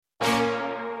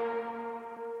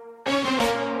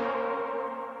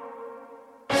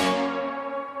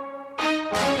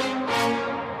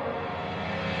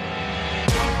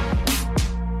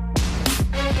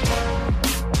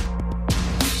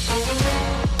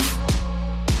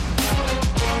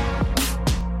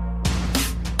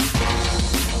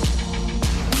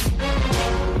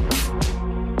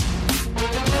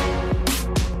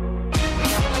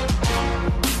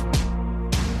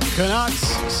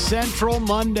Central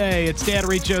Monday. It's Dan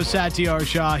Riccio, Satyar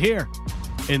Shah here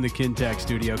in the Kintec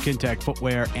studio. Kintec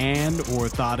Footwear and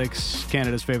Orthotics,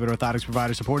 Canada's favorite orthotics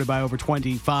provider, supported by over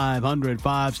 2,500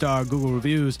 5-star Google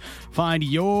reviews. Find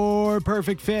your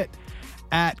perfect fit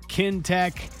at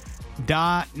kintec.net.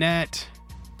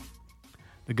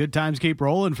 The good times keep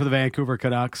rolling for the Vancouver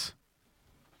Canucks.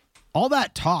 All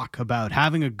that talk about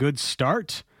having a good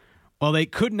start, well, they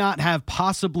could not have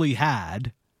possibly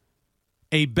had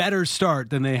a better start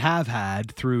than they have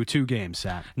had through 2 games,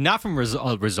 Sat. Not from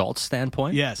a results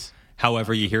standpoint. Yes.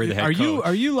 However, you hear the head coach.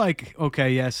 Are you like,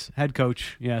 okay, yes, head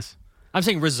coach, yes. I'm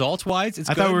saying results-wise, it's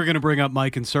I good. thought we were going to bring up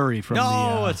Mike and Surrey from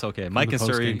No, it's okay. Mike and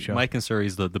Surrey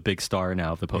is the big star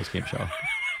now of the post-game show.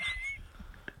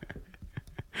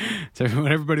 It's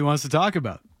what everybody wants to talk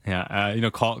about. Yeah,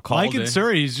 call Mike and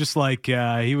Surrey is just like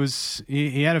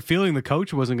he had a feeling the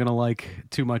coach wasn't going to like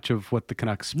too much of what the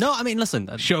Canucks listen,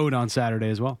 showed on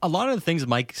Saturday as well. A lot of the things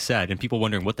Mike said, and people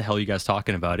wondering what the hell are you guys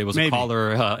talking about. It was a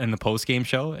caller in the post-game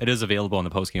show. It is available on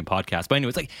the post-game podcast. But anyway,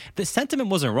 it's like the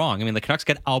sentiment wasn't wrong. I mean, the Canucks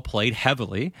get outplayed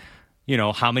heavily.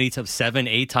 How many times? 7,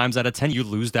 8 times out of 10 you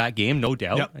lose that game, no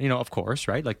doubt. Yep. Of course,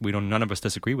 right? Like none of us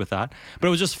disagree with that. But it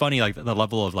was just funny, like the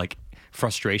level of like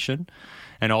frustration.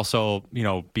 And also,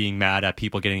 being mad at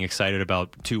people getting excited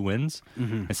about 2 wins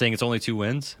and saying it's only 2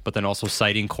 wins, but then also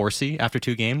citing Corsi after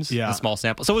 2 games, a small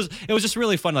sample. So it was just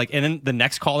really fun. Like, and then the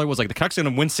next caller was like, the Canucks are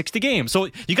going to win 60 games. So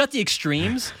you got the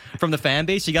extremes from the fan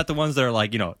base. You got the ones that are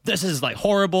like, this is like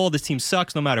horrible. This team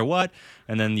sucks no matter what.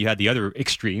 And then you had the other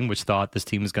extreme, which thought this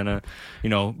team is going to,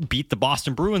 beat the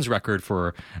Boston Bruins record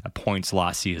for points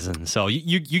last season. So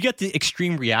you get the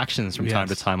extreme reactions from time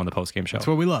to time on the postgame show. That's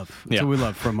what we love. That's what we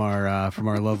love from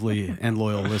our lovely and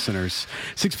loyal listeners.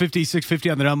 650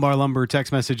 on the Dunbar Lumber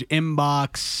text message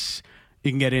inbox.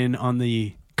 You can get in on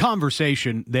the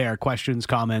conversation there. Questions,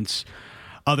 comments.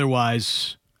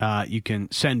 Otherwise, you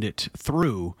can send it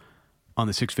through on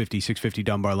the 650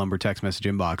 Dunbar Lumber text message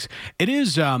inbox. It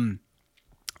is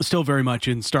still very much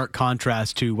in stark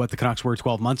contrast to what the Canucks were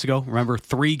 12 months ago. Remember,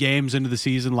 3 games into the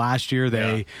season last year,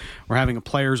 they were having a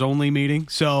players-only meeting.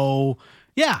 So,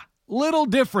 little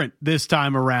different this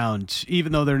time around,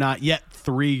 even though they're not yet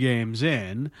 3 games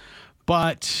in.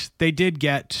 But they did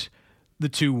get the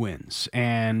 2 wins,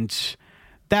 and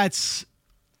that's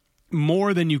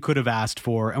more than you could have asked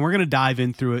for. And we're going to dive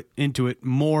into it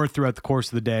more throughout the course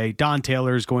of the day. Don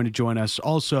Taylor is going to join us.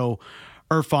 Also,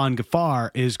 Irfan Ghaffar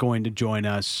is going to join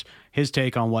us. His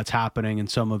take on what's happening and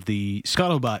some of the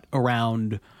scuttlebutt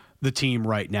around the team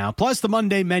right now. Plus the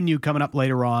Monday menu coming up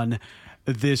later on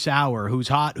this hour. Who's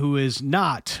hot, who is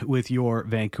not with your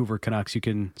Vancouver Canucks. You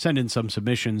can send in some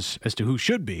submissions as to who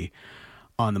should be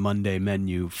on the Monday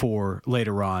menu for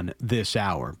later on this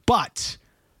hour. But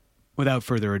without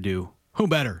further ado, who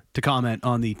better to comment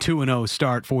on the 2-0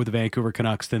 start for the Vancouver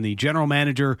Canucks than the general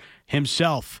manager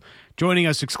himself? Joining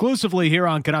us exclusively here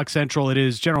on Canucks Central, it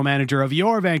is general manager of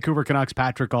your Vancouver Canucks,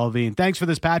 Patrik Allvin. Thanks for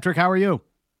this, Patrik. How are you?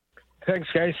 Thanks,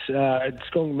 guys. It's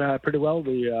going pretty well.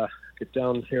 We get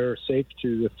down here safe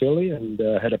to Philly and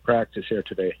had a practice here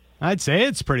today. I'd say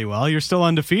it's pretty well. You're still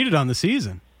undefeated on the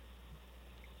season.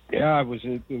 Yeah, it was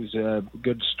a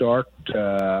good start,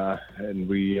 and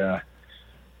we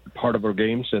part of our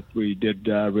games that we did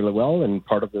really well, and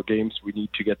part of the games we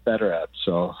need to get better at.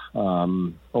 So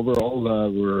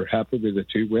overall, we're happy with the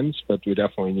 2 wins, but we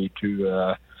definitely need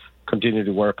to continue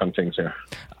to work on things there.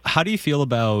 How do you feel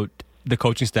about the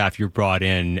coaching staff you brought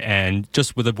in, and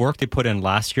just with the work they put in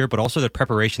last year, but also the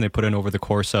preparation they put in over the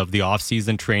course of the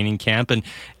offseason training camp? And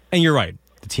you're right.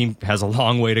 The team has a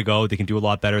long way to go. They can do a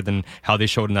lot better than how they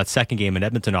showed in that second game in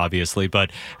Edmonton, obviously. But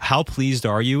how pleased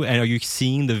are you? And are you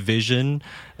seeing the vision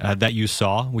that you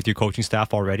saw with your coaching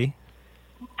staff already?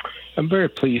 I'm very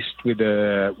pleased with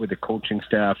the coaching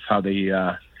staff, how they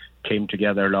came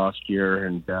together last year,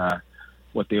 and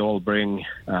what they all bring,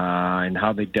 and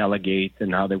how they delegate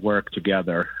and how they work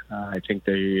together. I think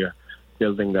they're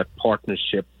building that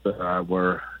partnership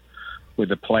with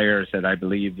the players that I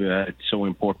believe it's so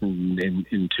important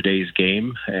in today's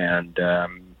game, and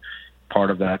part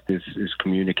of that is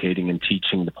communicating and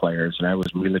teaching the players. And I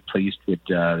was really pleased with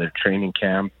their training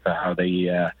camp, how they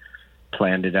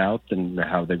planned it out and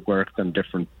how they worked on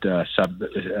different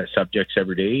subjects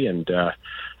every day. And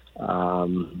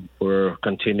we're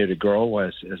continuing to grow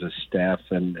as a staff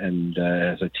and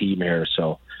as a team here.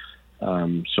 So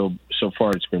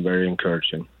far it's been very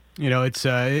encouraging. It's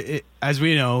as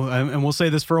we know, and we'll say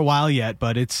this for a while yet,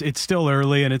 but it's still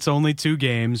early and it's only 2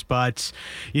 games, but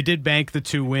you did bank the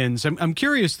 2 wins. I'm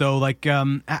curious though, like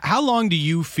how long do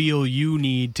you feel you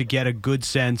need to get a good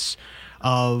sense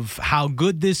of how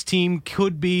good this team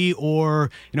could be, or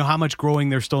how much growing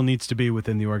there still needs to be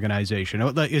within the organization?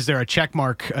 Is there a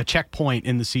checkpoint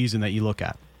in the season that you look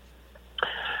at?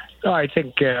 No, I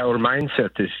think our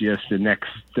mindset is just the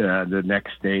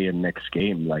next day and next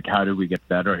game. Like, how do we get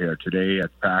better here today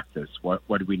at practice? What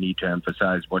do we need to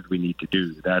emphasize? What do we need to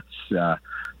do? That's the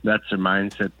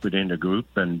mindset within the group,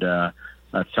 and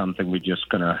that's something we're just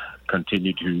gonna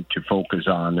continue to focus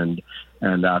on,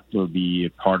 and that will be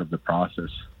part of the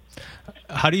process.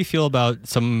 How do you feel about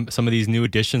some of these new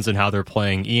additions and how they're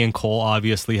playing? Ian Cole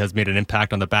obviously has made an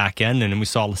impact on the back end, and we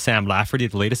saw Sam Lafferty,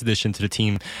 the latest addition to the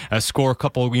team, score a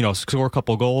couple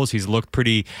goals. He's looked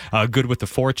pretty good with the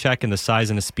forecheck and the size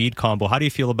and the speed combo. How do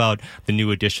you feel about the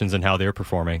new additions and how they're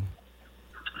performing?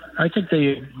 I think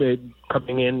they're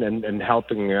coming in and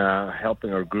helping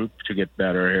our group to get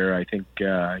better here. I think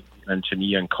you mentioned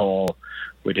Ian Cole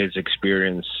with his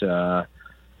experience.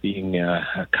 Being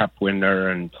a cup winner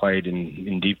and played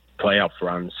in deep playoff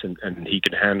runs, and he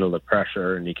can handle the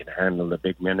pressure and he can handle the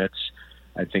big minutes.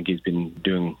 I think he's been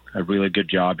doing a really good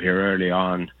job here early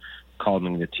on,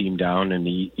 calming the team down and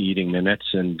eating minutes,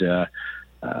 and the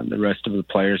rest of the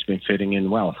players been fitting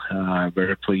in well.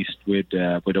 Very pleased with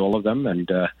all of them, and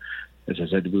as I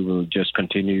said, we will just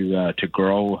continue to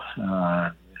grow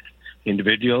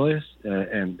individually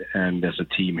and as a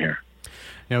team here.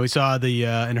 We saw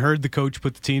and heard the coach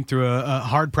put the team through a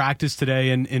hard practice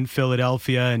today in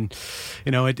Philadelphia, and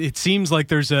it seems like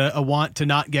there's a want to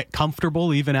not get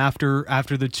comfortable even after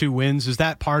the 2 wins. Is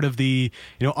that part of the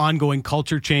ongoing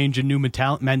culture change and new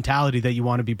mentality that you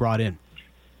want to be brought in?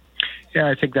 Yeah,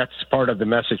 I think that's part of the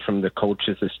message from the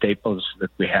coaches, the staples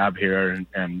that we have here,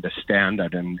 and the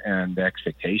standard and the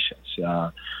expectations.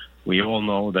 We all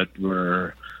know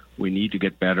that we need to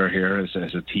get better here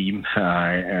as a team,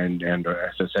 and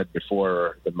as I said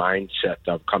before, the mindset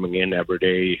of coming in every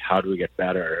day. How do we get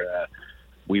better?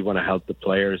 We want to help the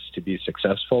players to be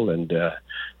successful, and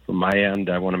from my end,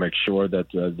 I want to make sure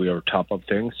that we are top of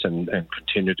things and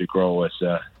continue to grow as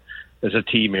a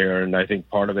team here. And I think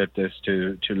part of it is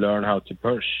to learn how to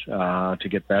push to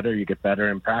get better. You get better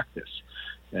in practice,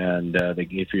 and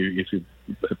if you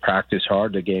practice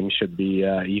hard, the game should be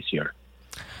easier.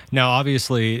 Now,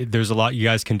 obviously, there's a lot you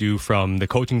guys can do from the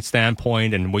coaching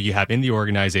standpoint and what you have in the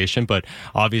organization, but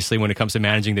obviously when it comes to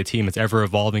managing the team, it's ever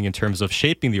evolving in terms of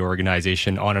shaping the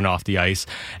organization on and off the ice.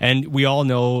 And we all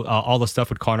know all the stuff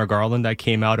with Connor Garland that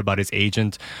came out about his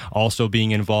agent also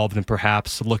being involved and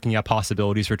perhaps looking at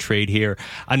possibilities for trade here.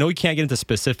 I know you can't get into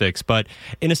specifics, but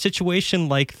in a situation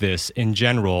like this in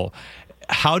general,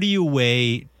 how do you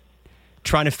weigh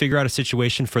trying to figure out a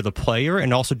situation for the player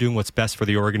and also doing what's best for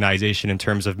the organization in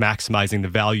terms of maximizing the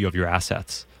value of your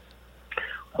assets?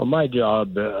 Well, my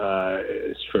job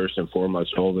is first and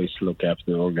foremost always look after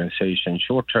the organization,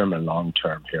 short term and long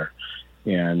term here,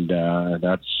 and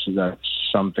that's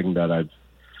something that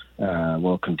I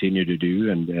will continue to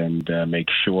do and make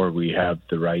sure we have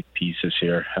the right pieces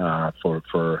here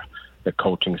for the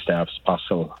coaching staff's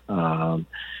puzzle.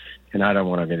 And I don't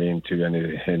want to get into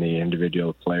any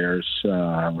individual players.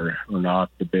 We're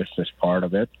not the business part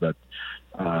of it, but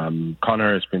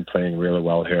Connor has been playing really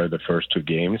well here the first 2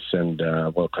 games, and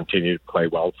will continue to play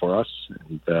well for us.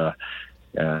 And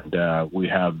we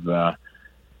have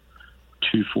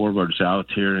 2 forwards out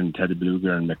here in Teddy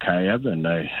Bluger and Mikheyev, and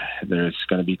there's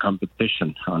going to be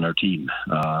competition on our team.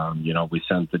 We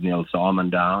sent the Nils Alman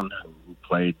down, who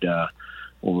played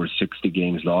over 60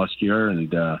 games last year,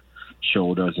 and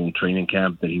showed us in training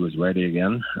camp that he was ready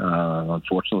again.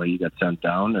 Unfortunately, he got sent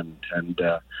down, and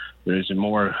there's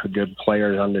more good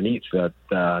players underneath that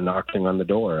knocking on the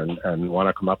door and want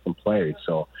to come up and play.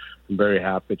 So I'm very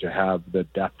happy to have the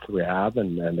depth we have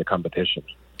and the competition.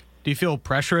 Do you feel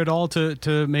pressure at all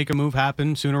to make a move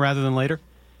happen sooner rather than later?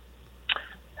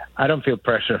 I don't feel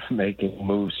pressure of making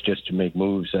moves just to make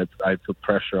moves. I feel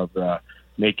pressure of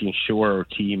making sure our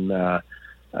team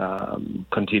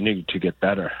continue to get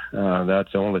better.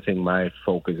 That's the only thing my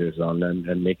focus is on,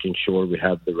 and making sure we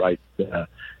have the right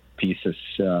pieces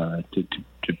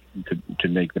to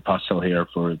make the puzzle here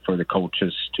for the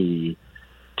coaches to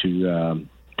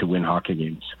win hockey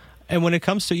games. And when it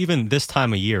comes to even this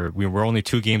time of year, we're only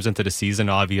 2 games into the season,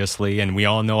 obviously, and we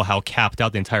all know how capped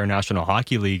out the entire National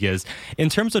Hockey League is. In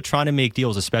terms of trying to make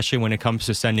deals, especially when it comes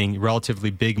to sending relatively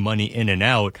big money in and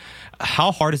out,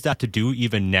 how hard is that to do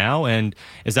even now? And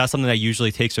is that something that usually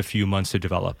takes a few months to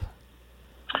develop?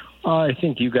 I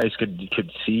think you guys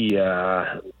could see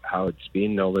how it's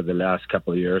been over the last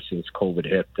couple of years since COVID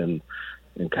hit and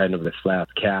kind of the flat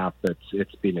cap.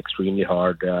 It's been extremely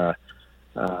hard.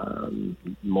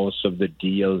 most of the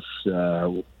deals,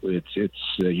 it's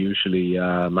usually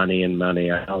money in,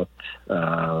 money out,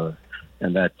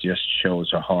 and that just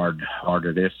shows how hard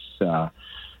it is to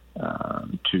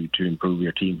improve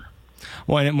your team.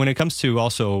 Well, and when it comes to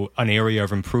also an area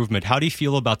of improvement, how do you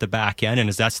feel about the back end? And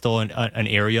is that still an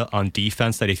area on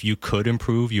defense that if you could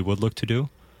improve, you would look to do?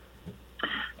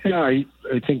 Yeah, I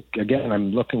think, again,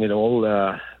 I'm looking at all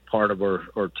part of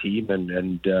our team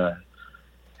and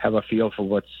have a feel for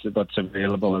what's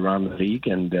available around the league,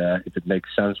 and if it makes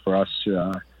sense for us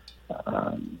to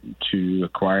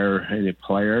acquire any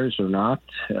players or not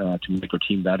to make our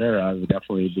team better, I would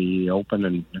definitely be open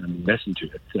and listen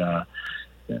to it.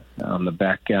 On the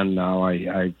back end now,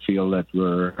 I feel that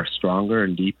we're stronger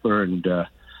and deeper, and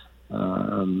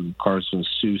Carson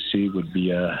Soucy would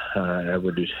be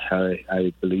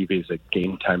I believe he's a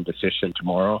game time decision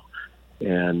tomorrow,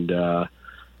 and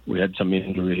we had some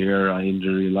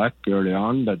injury luck early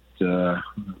on, but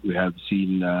we have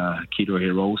seen Kito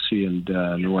Hiroshi and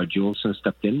Noah Juleson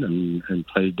stepped in and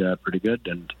played pretty good,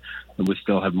 and we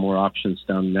still have more options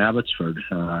down in Abbotsford.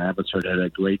 Abbotsford had a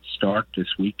great start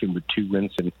this weekend with 2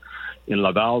 wins in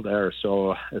Laval there.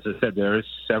 So, as I said, there is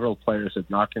several players that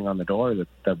knocking on the door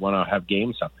that want to have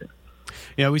games up there.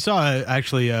 Yeah, we saw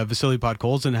actually Vasily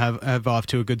Podkolzin have off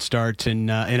to a good start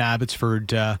in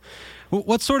Abbotsford.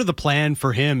 What's sort of the plan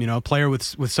for him? You know, a player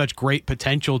with such great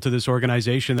potential to this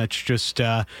organization that's just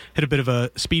hit a bit of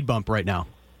a speed bump right now.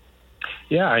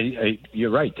 Yeah, you're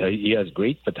right. He has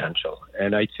great potential,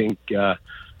 and I think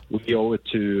we owe it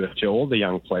to all the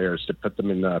young players to put them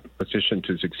in a position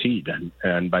to succeed.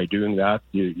 And by doing that,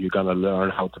 you're going to learn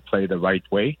how to play the right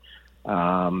way.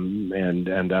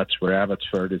 And that's where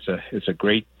Abbotsford is a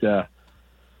great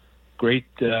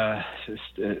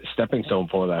stepping stone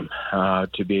for them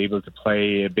to be able to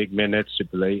play big minutes, to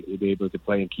be able to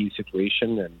play in key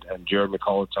situation. And Jeremy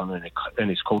Colleton and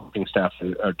his coaching staff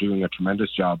are doing a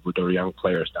tremendous job with our young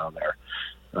players down there.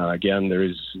 Again, there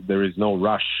is no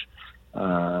rush.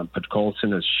 But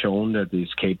Colson has shown that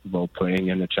he's capable of playing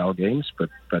NHL games, but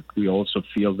we also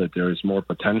feel that there is more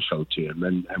potential to him,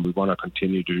 and we want to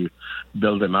continue to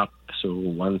build him up. So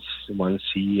once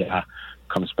he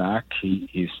comes back,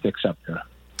 he sticks up there.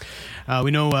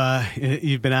 We know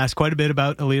you've been asked quite a bit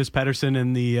about Elias Pettersson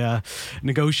and the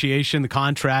negotiation, the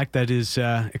contract that is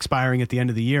expiring at the end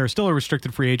of the year. Still a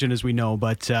restricted free agent, as we know,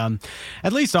 but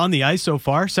at least on the ice so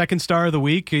far, second star of the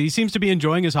week. He seems to be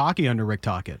enjoying his hockey under Rick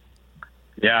Tocchet.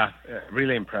 Yeah,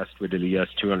 really impressed with Elias'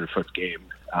 200-foot game.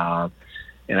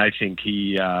 And I think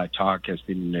Toc has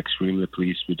been extremely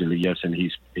pleased with Elias, and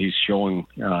he's showing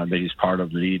that he's part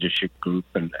of the leadership group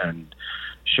and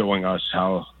showing us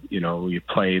how, you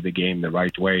play the game the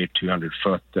right way at 200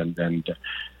 foot. And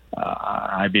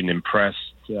I've been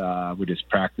impressed with his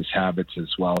practice habits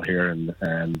as well here,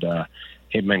 and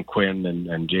him and Quinn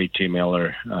and JT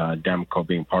Miller, Demko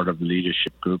being part of the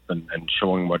leadership group and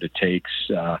showing what it takes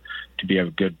to be a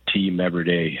good team every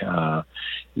day.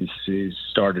 He's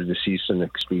started the season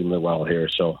extremely well here,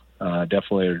 so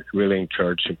definitely really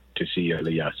encouraged to see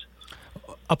Elias.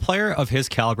 A player of his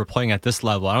caliber playing at this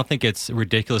level, I don't think it's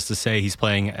ridiculous to say he's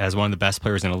playing as one of the best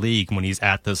players in the league when he's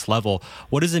at this level.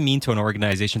 What does it mean to an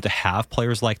organization to have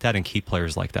players like that and keep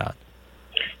players like that?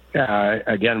 Yeah,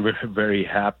 again, we're very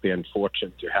happy and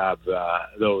fortunate to have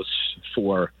those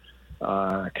four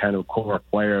kind of core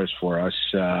players for us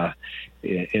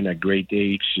in a great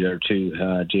age there too.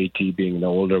 JT being the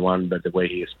older one, but the way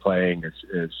he is playing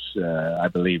is I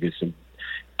believe, is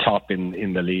top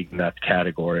in the league in that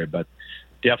category. But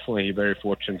definitely very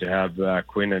fortunate to have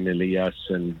Quinn and Elias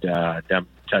and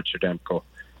Thatcher Demko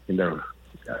in their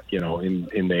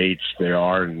in the age they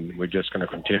are, and we're just going to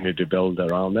continue to build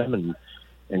around them and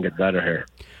get better here.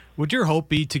 Would your hope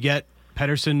be to get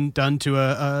Pettersson done to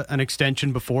an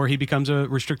extension before he becomes a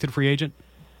restricted free agent?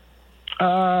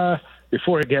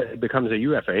 Before he becomes a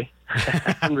UFA,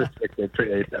 unrestricted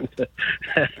free agent,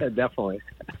 definitely.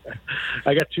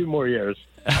 I got 2 more years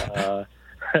to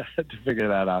figure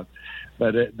that out.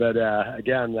 But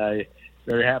again, I'm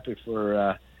very happy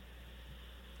for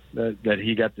that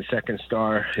he got the second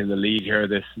star in the league here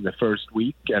the first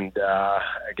week, and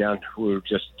again, we'll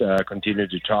just continue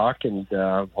to talk and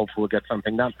hopefully we'll get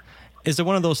something done. Is it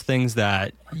one of those things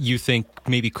that you think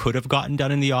maybe could have gotten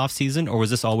done in the off season, or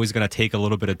was this always going to take a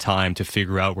little bit of time to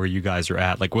figure out where you guys are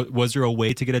at? Like, was there a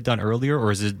way to get it done earlier, or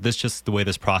is this just the way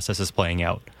this process is playing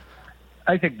out?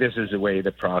 I think this is the way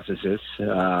the process is.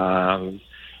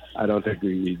 I don't think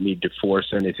we need to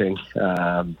force anything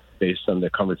based on the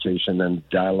conversation and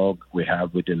dialogue we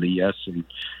have with Elias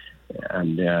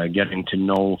and getting to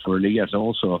know for Elias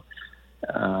also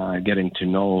getting to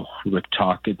know Rick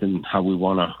Tocchet and how we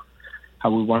want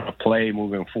to play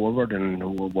moving forward, and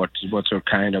what our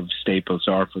kind of staples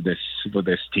are for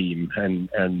this team,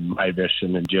 and my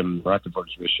vision and Jim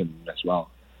Rutherford's vision as well.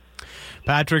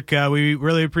 Patrik, we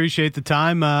really appreciate the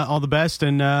time. All the best,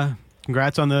 and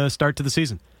congrats on the start to the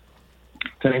season.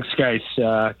 Thanks, guys.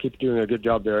 Keep doing a good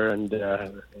job there, and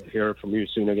hear from you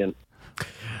soon again.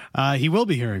 He will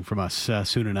be hearing from us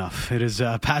soon enough. It is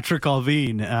Patrik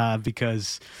Allvin,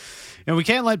 because we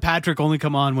can't let Patrik only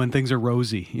come on when things are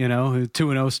rosy,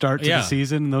 2-0 start to the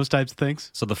season and those types of things.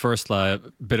 So the first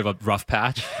bit of a rough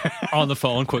patch on the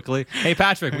phone quickly. Hey,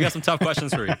 Patrik, we got some tough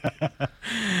questions for you.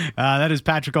 That is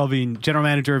Patrik Allvin, general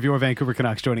manager of your Vancouver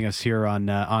Canucks, joining us here on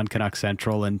Canucks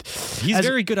Central. And he's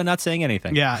very good at not saying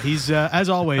anything. Yeah, he's, as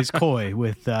always, coy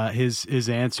with his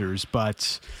answers,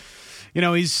 but...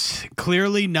 he's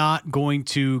clearly not going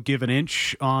to give an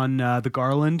inch on the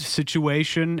Garland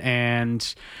situation,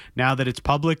 and now that it's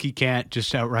public, he can't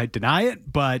just outright deny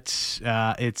it, but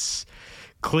it's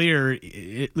clear,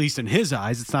 at least in his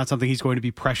eyes, it's not something he's going to be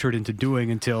pressured into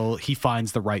doing until he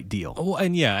finds the right deal. Oh,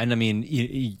 and I mean,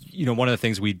 one of the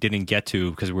things we didn't get to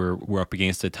because we're up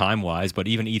against it time-wise, but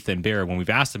even Ethan Bear, when we've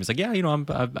asked him, he's like,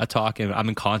 I talk and I'm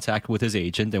in contact with his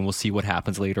agent, and we'll see what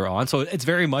happens later on. So it's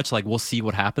very much like we'll see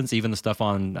what happens. Even the stuff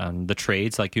on the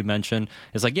trades, like you mentioned,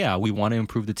 is like, we want to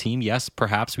improve the team. Yes,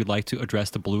 perhaps we'd like to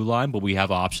address the blue line, but we have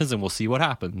options, and we'll see what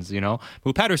happens.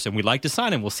 With Pettersson, we'd like to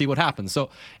sign him. We'll see what happens. So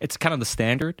it's kind of the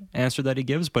standard answer that he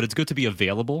gives, but it's good to be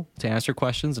available to answer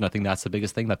questions, and I think that's the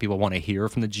biggest thing that people want to hear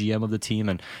from the GM of the team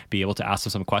and be able to ask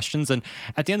them some questions. And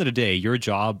at the end of the day, your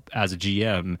job as a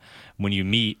GM when you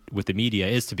meet with the media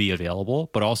is to be available,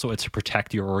 but also it's to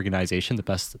protect your organization the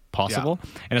best possible. Yeah.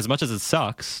 And as much as it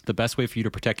sucks, the best way for you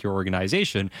to protect your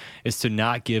organization is to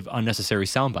not give unnecessary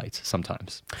sound bites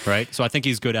sometimes, right? So I think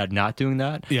he's good at not doing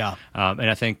that. Yeah. And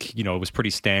I think, it was pretty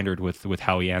standard with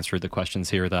how he answered the questions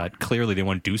here, that clearly they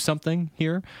want to do something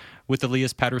here with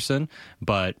Elias Pettersson,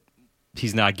 but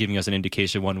he's not giving us an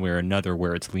indication one way or another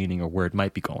where it's leaning or where it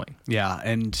might be going. Yeah,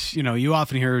 and you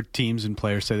often hear teams and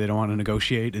players say they don't want to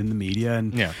negotiate in the media,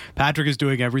 and Patrik is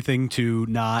doing everything to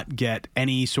not get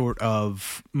any sort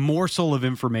of morsel of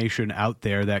information out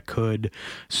there that could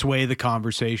sway the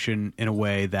conversation in a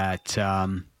way that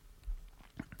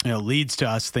leads to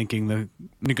us thinking the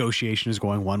negotiation is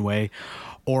going one way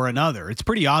or another. It's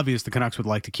pretty obvious the Canucks would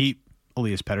like to keep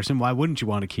Elias Pettersson. Why wouldn't you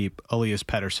want to keep Elias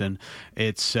Pettersson?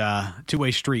 It's a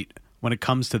two-way street when it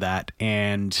comes to that,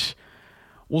 and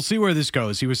we'll see where this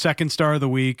goes. He was second star of the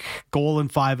week, goal and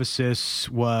 5 assists,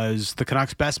 was the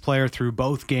Canucks' best player through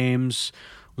both games,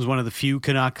 was one of the few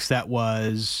Canucks that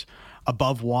was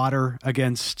above water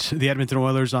against the Edmonton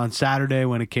Oilers on Saturday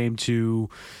when it came to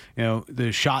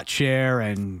the shot share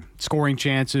and scoring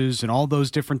chances and all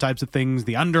those different types of things,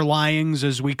 the underlyings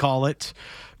as we call it.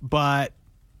 But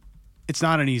it's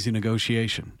not an easy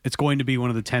negotiation. It's going to be one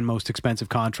of the 10 most expensive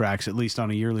contracts, at least on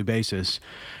a yearly basis,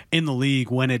 in the league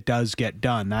when it does get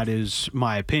done. That is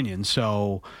my opinion.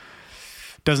 So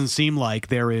it doesn't seem like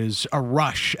there is a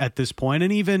rush at this point.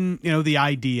 And even, the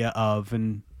idea of,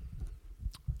 and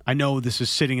I know this is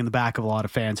sitting in the back of a lot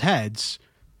of fans' heads,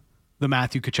 the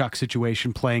Matthew Tkachuk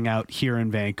situation playing out here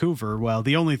in Vancouver. Well,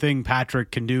 the only thing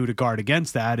Patrik can do to guard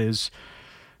against that is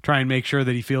try and make sure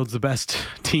that he fields the best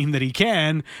team that he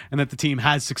can and that the team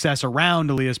has success around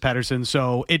Elias Pettersson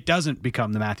so it doesn't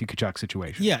become the Matthew Tkachuk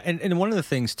situation. Yeah, and one of the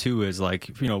things, too, is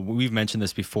we've mentioned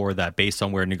this before, that based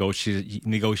on where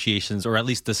negotiations or at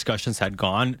least discussions had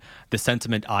gone, the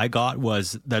sentiment I got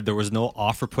was that there was no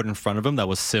offer put in front of him that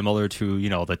was similar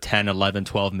to, the 10, 11,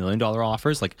 $12 million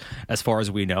offers, as far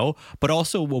as we know. But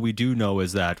also what we do know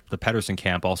is that the Pettersson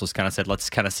camp also kind of said,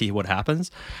 let's kind of see what happens.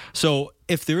 So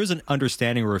if there is an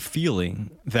understanding or a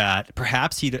feeling that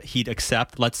perhaps he'd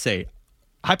accept, let's say,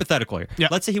 hypothetically,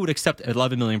 let's say he would accept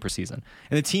 $11 million per season,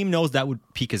 and the team knows that would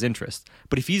pique his interest.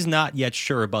 But if he's not yet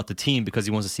sure about the team because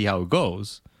he wants to see how it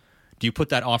goes, do you put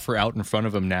that offer out in front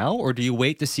of him now, or do you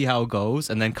wait to see how it goes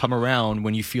and then come around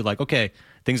when you feel like, okay,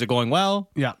 things are going well,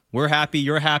 we're happy,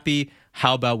 you're happy,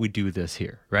 how about we do this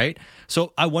here, right?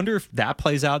 So I wonder if that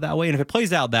plays out that way. And if it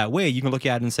plays out that way, you can look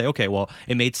at it and say, okay, well,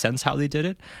 it made sense how they did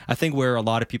it. I think where a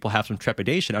lot of people have some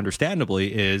trepidation,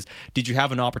 understandably, is did you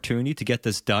have an opportunity to get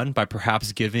this done by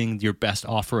perhaps giving your best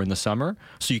offer in the summer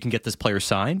so you can get this player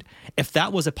signed? If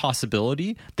that was a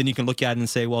possibility, then you can look at it and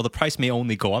say, well, the price may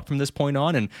only go up from this point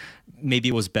on, and maybe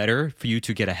it was better for you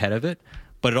to get ahead of it.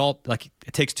 But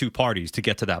it takes two parties to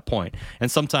get to that point. And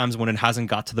sometimes when it hasn't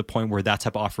got to the point where that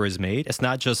type of offer is made, it's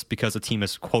not just because the team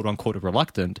is quote unquote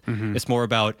reluctant. Mm-hmm. It's more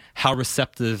about how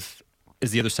receptive is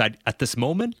the other side at this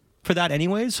moment for that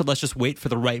anyways, so let's just wait for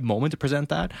the right moment to present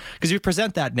that. Because if you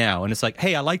present that now and it's like,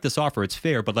 hey, I like this offer, it's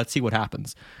fair, but let's see what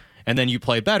happens. And then you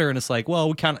play better, and it's like,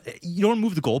 well, you don't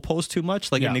move the goalpost too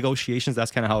much. Like in negotiations, that's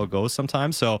kind of how it goes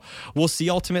sometimes. So we'll see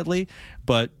ultimately.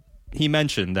 But he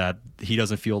mentioned that he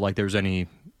doesn't feel like there's any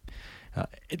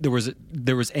there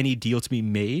was any deal to be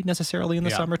made necessarily in the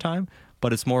summertime.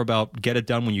 But it's more about get it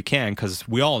done when you can, because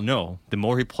we all know the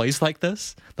more he plays like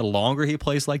this, the longer he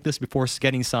plays like this before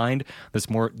getting signed, the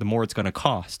more it's going to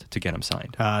cost to get him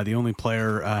signed. The only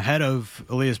player ahead of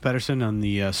Elias Pettersson on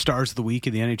the Stars of the Week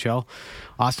in the NHL,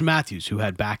 Austin Matthews, who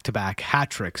had back-to-back hat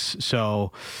tricks.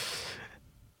 So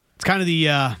it's kind of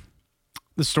the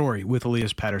story with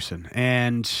Elias Pettersson,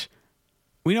 and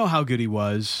we know how good he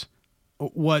was.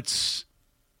 What's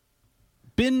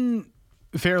been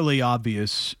fairly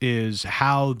obvious is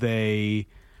how they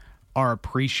are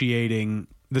appreciating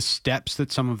the steps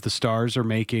that some of the stars are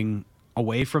making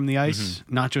away from the ice,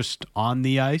 not just on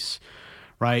the ice,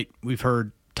 right? We've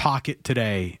heard Tocchet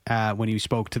today when he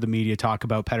spoke to the media talk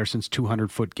about Pettersson's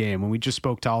 200-foot game. When we just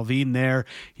spoke to Allvin there,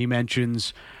 he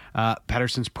mentions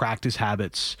Pettersson's practice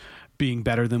habits being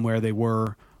better than where they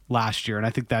were last year. And I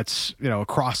think that's,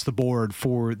 across the board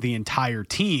for the entire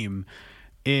team.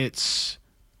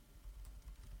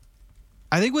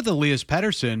 I think with Elias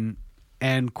Pettersson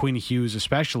and Quinn Hughes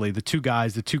especially, the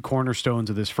two cornerstones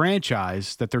of this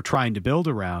franchise that they're trying to build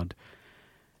around,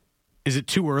 is it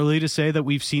too early to say that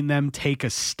we've seen them take a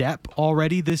step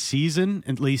already this season,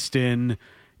 at least in,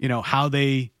 how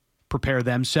they prepare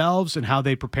themselves and how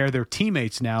they prepare their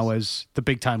teammates now as the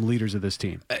big-time leaders of this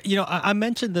team? I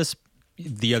mentioned this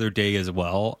the other day as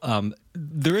well.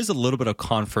 There is a little bit of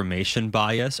confirmation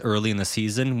bias early in the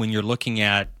season when you're looking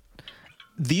at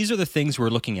these are the things we're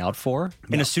looking out for.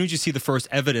 And as soon as you see the first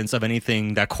evidence of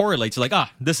anything that correlates, you're like,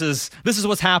 this is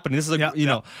what's happening. This is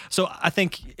So I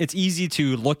think it's easy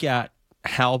to look at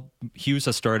how Hughes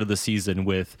has started the season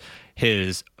with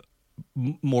his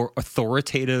more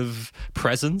authoritative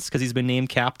presence because he's been named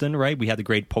captain, right? We had the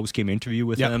great post-game interview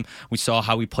with him. We saw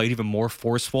how he played even more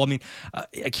forceful. I mean,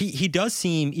 he does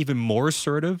seem even more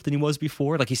assertive than he was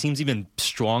before. Like he seems even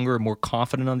stronger, more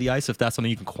confident on the ice, if that's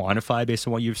something you can quantify based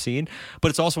on what you've seen. But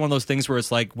it's also one of those things where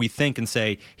it's like we think and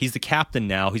say, he's the captain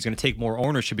now. He's going to take more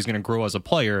ownership. He's going to grow as a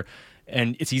player.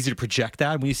 And it's easy to project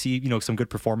that when you see, some good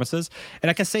performances. And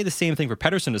I can say the same thing for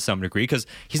Pettersson to some degree because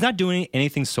he's not doing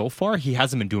anything so far he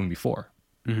hasn't been doing before.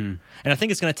 And I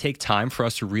think it's going to take time for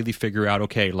us to really figure out,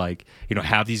 okay,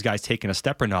 have these guys taken a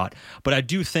step or not? But I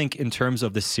do think in terms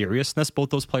of the seriousness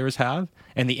both those players have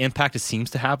and the impact it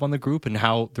seems to have on the group and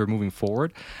how they're moving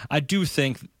forward, I do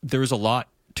think there's a lot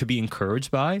to be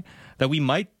encouraged by that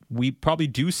we probably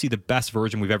do see the best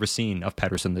version we've ever seen of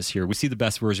Pettersson this year. We see the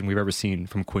best version we've ever seen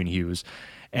from Quinn Hughes.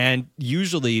 And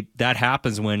usually that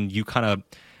happens when you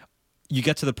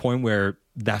get to the point where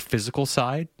that physical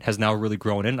side has now really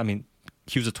grown in. I mean,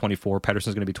 Hughes is 24,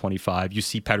 Pettersson's going to be 25. You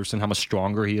see Pettersson, how much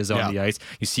stronger he is on the ice.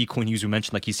 You see Quinn Hughes, who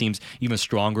mentioned he seems even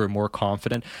stronger and more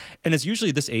confident. And it's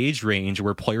usually this age range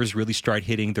where players really start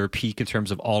hitting their peak in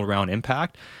terms of all-around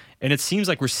impact. And it seems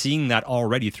like we're seeing that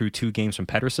already through 2 games from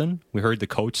Pettersson. We heard the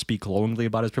coach speak glowingly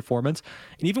about his performance.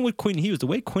 And even with Quinn Hughes, the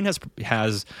way Quinn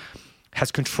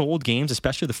has controlled games,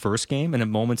 especially the first game, and at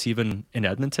moments even in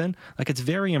Edmonton, it's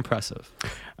very impressive.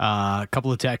 A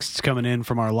couple of texts coming in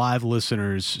from our live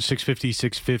listeners,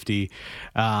 650.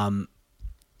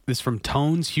 This from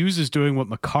Tones. Hughes is doing what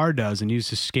Makar does and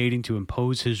uses skating to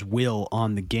impose his will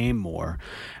on the game more.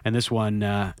 And this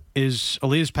one, is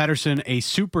Elias Pettersson a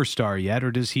superstar yet,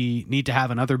 or does he need to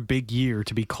have another big year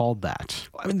to be called that?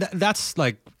 I mean, that's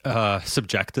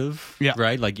subjective,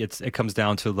 right? It comes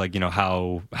down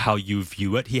to how you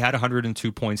view it. He had a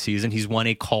 102-point season. He's won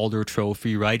a Calder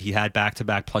Trophy, right? He had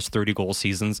back-to-back plus 30-goal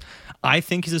seasons. I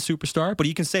think he's a superstar, but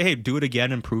you can say, hey, do it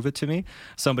again and prove it to me.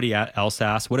 Somebody else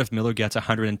asked, what if Miller gets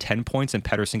 110 points and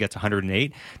Pettersson gets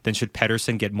 108? Then should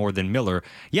Pettersson get more than Miller?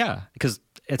 Yeah, because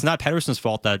it's not Pettersson's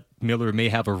fault that Miller may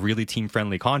have a really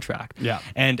team-friendly contract. Yeah.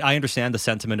 And I understand the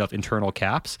sentiment of internal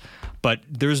caps, but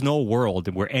there's no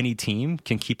world where any team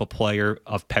can keep a player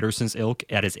of Pettersson's ilk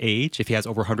at his age if he has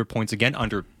over 100 points again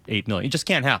under $8 million. It just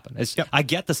can't happen. I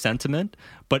get the sentiment,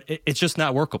 but it's just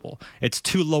not workable. It's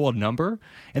too low a number.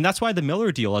 And that's why the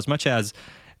Miller deal, as much as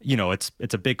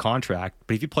it's a big contract,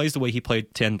 but if he plays the way he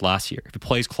played to end last year, if he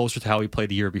plays closer to how he played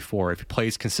the year before, if he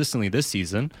plays consistently this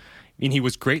season, he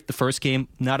was great the first game,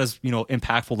 not as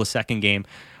impactful the second game.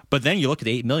 But then you look at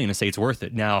 $8 million and say it's worth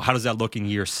it. Now, how does that look in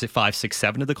year 5, 6,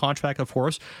 7 of the contract? Of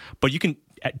course, but you can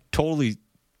totally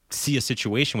see a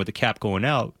situation with the cap going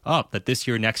up that this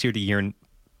year, next year, the year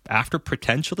after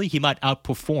potentially he might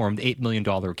outperform the $8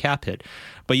 million cap hit.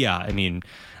 But yeah, I mean,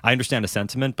 I understand the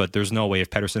sentiment, but there's no way if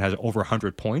Pettersson has over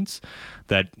 100 points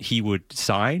that he would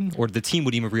sign, or the team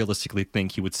would even realistically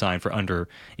think he would sign for under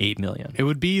 $8 million. It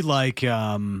would be like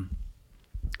David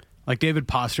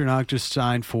Pastrnak just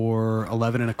signed for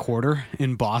 11 and a quarter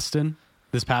in Boston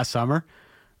this past summer.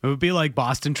 It would be like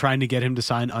Boston trying to get him to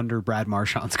sign under Brad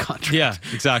Marchand's contract. Yeah,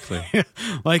 exactly.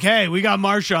 Like, hey, we got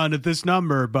Marchand at this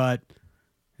number, but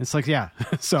it's like, yeah,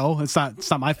 so it's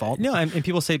not my fault. No, and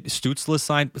people say Stützle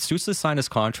signed his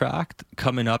contract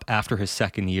coming up after his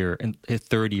second year and his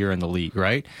third year in the league,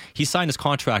 right? He signed his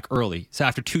contract early, so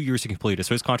after 2 years to complete it.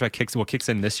 So his contract kicks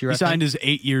in this year. He signed his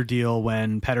 8-year deal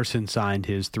when Pettersson signed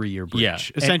his 3-year bridge. Yeah.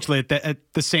 Essentially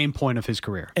at the same point of his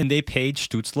career. And they paid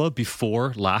Stützle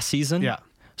before last season. Yeah.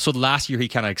 So last year he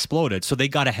kind of exploded. So they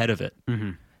got ahead of it.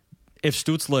 Mm-hmm.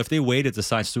 If they waited to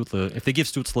sign Stützle, if they give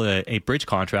Stützle a bridge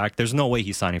contract, there's no way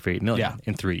he's signing for $8 million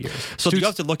in 3 years. So you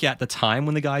have to look at the time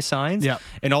when the guy signs,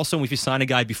 and also if you sign a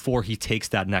guy before he takes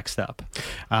that next step.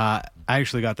 I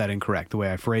actually got that incorrect, the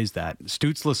way I phrased that.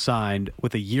 Stützle signed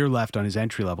with a year left on his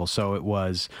entry level, so it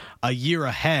was a year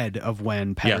ahead of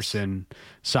when Pettersson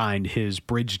signed his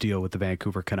bridge deal with the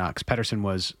Vancouver Canucks. Pettersson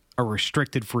was a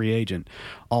restricted free agent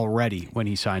already when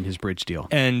he signed his bridge deal.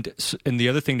 And the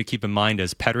other thing to keep in mind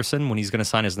is Pettersson, when he's going to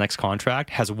sign his next contract,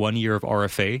 has 1 year of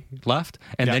RFA left,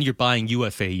 and then you're buying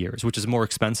UFA years, which is more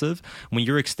expensive. When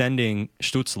you're extending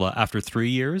Stützle after 3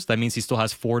 years, that means he still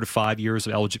has 4 to 5 years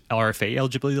of RFA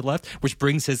eligibility left, which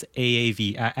brings his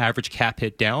AAV, average cap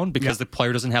hit, down because the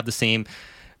player doesn't have the same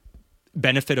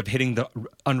benefit of hitting the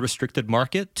unrestricted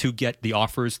market to get the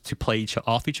offers to play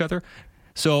off each other.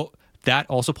 So that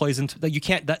also plays into that. You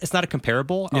can't. It's not a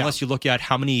comparable unless you look at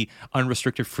how many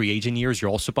unrestricted free agent years you're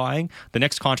also buying. The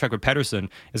next contract with Pettersson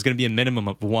is going to be a minimum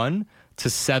of 1 to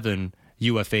 7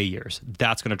 UFA years.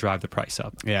 That's going to drive the price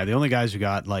up. Yeah, the only guys who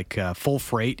got like full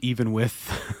freight, even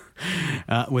with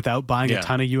without buying a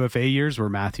ton of UFA years, were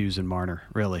Matthews and Marner.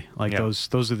 Really, like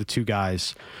those are the two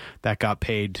guys that got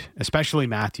paid, especially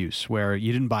Matthews, where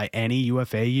you didn't buy any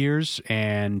UFA years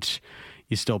and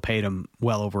you still paid him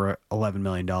well over $11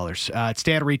 million. It's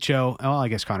Dan Riccio. Well, I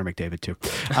guess Connor McDavid too.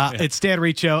 It's Dan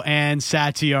Riccio and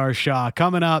Satyar Shah.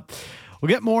 Coming up, we'll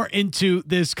get more into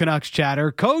this Canucks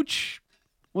chatter. Coach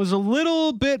was a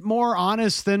little bit more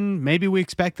honest than maybe we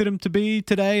expected him to be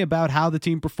today about how the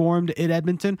team performed in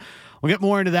Edmonton. We'll get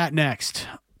more into that next.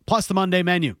 Plus the Monday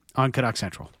menu on Canucks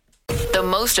Central. The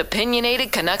most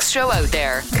opinionated Canucks show out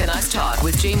there. Canucks Talk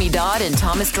with Jamie Dodd and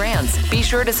Thomas Drance. Be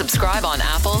sure to subscribe on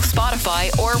Apple,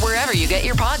 Spotify, or wherever you get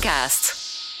your podcasts.